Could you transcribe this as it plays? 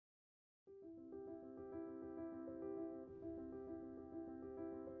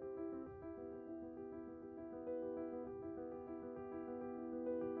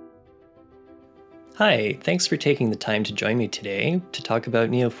Hi, thanks for taking the time to join me today to talk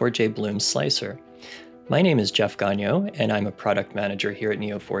about Neo4j Bloom's Slicer. My name is Jeff Gagno, and I'm a product manager here at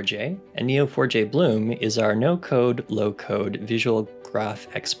Neo4j, and Neo4j Bloom is our no-code, low-code visual graph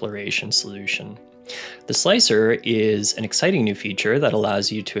exploration solution. The Slicer is an exciting new feature that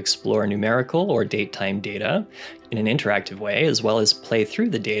allows you to explore numerical or date-time data in an interactive way, as well as play through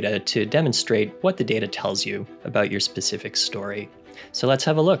the data to demonstrate what the data tells you about your specific story. So let's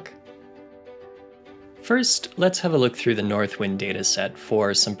have a look. First, let's have a look through the Northwind dataset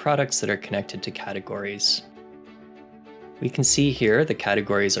for some products that are connected to categories. We can see here the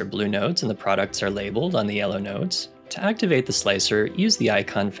categories are blue nodes and the products are labeled on the yellow nodes. To activate the slicer, use the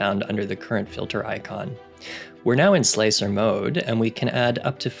icon found under the current filter icon. We're now in slicer mode and we can add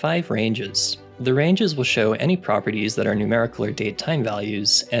up to 5 ranges. The ranges will show any properties that are numerical or date time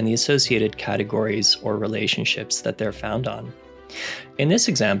values and the associated categories or relationships that they're found on. In this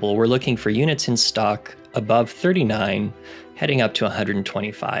example, we're looking for units in stock above 39, heading up to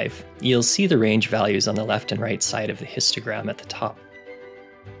 125. You'll see the range values on the left and right side of the histogram at the top.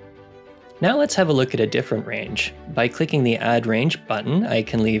 Now let's have a look at a different range. By clicking the Add Range button, I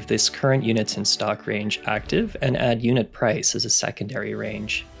can leave this current units in stock range active and add unit price as a secondary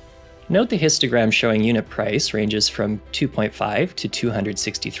range. Note the histogram showing unit price ranges from 2.5 to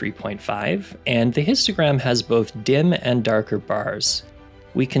 263.5, and the histogram has both dim and darker bars.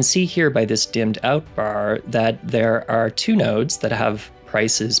 We can see here by this dimmed out bar that there are 2 nodes that have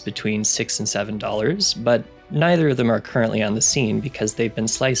prices between $6 and $7, but neither of them are currently on the scene because they've been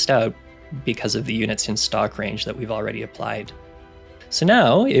sliced out because of the units in stock range that we've already applied. So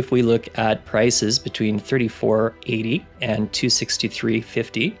now, if we look at prices between $34.80 and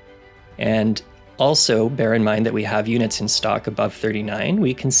 $263.50, and also bear in mind that we have units in stock above 39,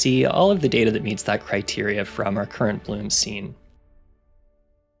 we can see all of the data that meets that criteria from our current Bloom scene.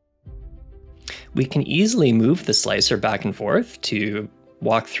 We can easily move the slicer back and forth to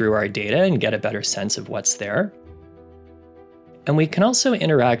walk through our data and get a better sense of what's there. And we can also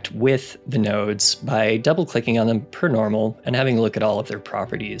interact with the nodes by double-clicking on them per normal and having a look at all of their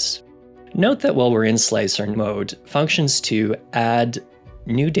properties. Note that while we're in slicer mode, functions to add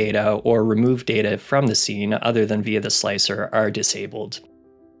new data or remove data from the scene other than via the slicer are disabled.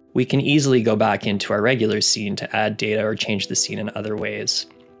 We can easily go back into our regular scene to add data or change the scene in other ways.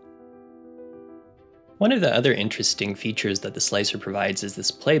 One of the other interesting features that the slicer provides is this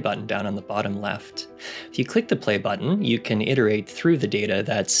play button down on the bottom left. If you click the play button, you can iterate through the data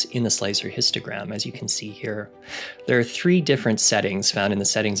that's in the slicer histogram, as you can see here. There are 3 different settings found in the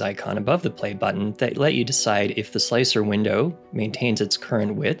settings icon above the play button that let you decide if the slicer window maintains its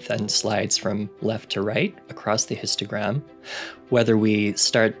current width and slides from left to right across the histogram, whether we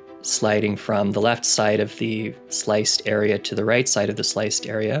start sliding from the left side of the sliced area to the right side of the sliced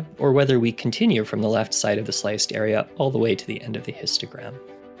area, or whether we continue from the left side of the sliced area all the way to the end of the histogram.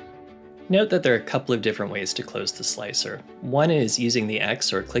 Note that there are a couple of different ways to close the slicer. One is using the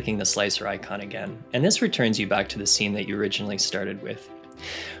X or clicking the slicer icon again, and this returns you back to the scene that you originally started with.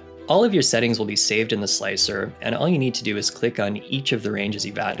 All of your settings will be saved in the slicer, and all you need to do is click on each of the ranges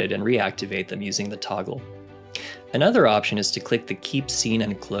you've added and reactivate them using the toggle. Another option is to click the Keep Scene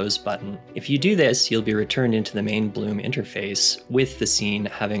and Close button. If you do this, you'll be returned into the main Bloom interface with the scene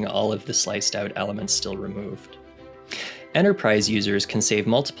having all of the sliced out elements still removed. Enterprise users can save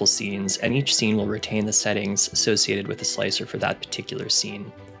multiple scenes, and each scene will retain the settings associated with the slicer for that particular scene.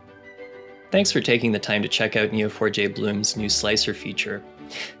 Thanks for taking the time to check out Neo4j Bloom's new slicer feature.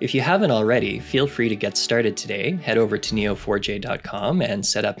 If you haven't already, feel free to get started today. Head over to neo4j.com and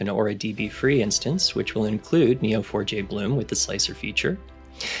set up an AuraDB free instance, which will include Neo4j Bloom with the slicer feature.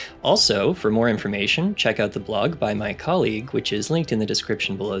 Also, for more information, check out the blog by my colleague, which is linked in the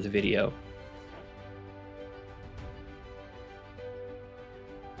description below the video.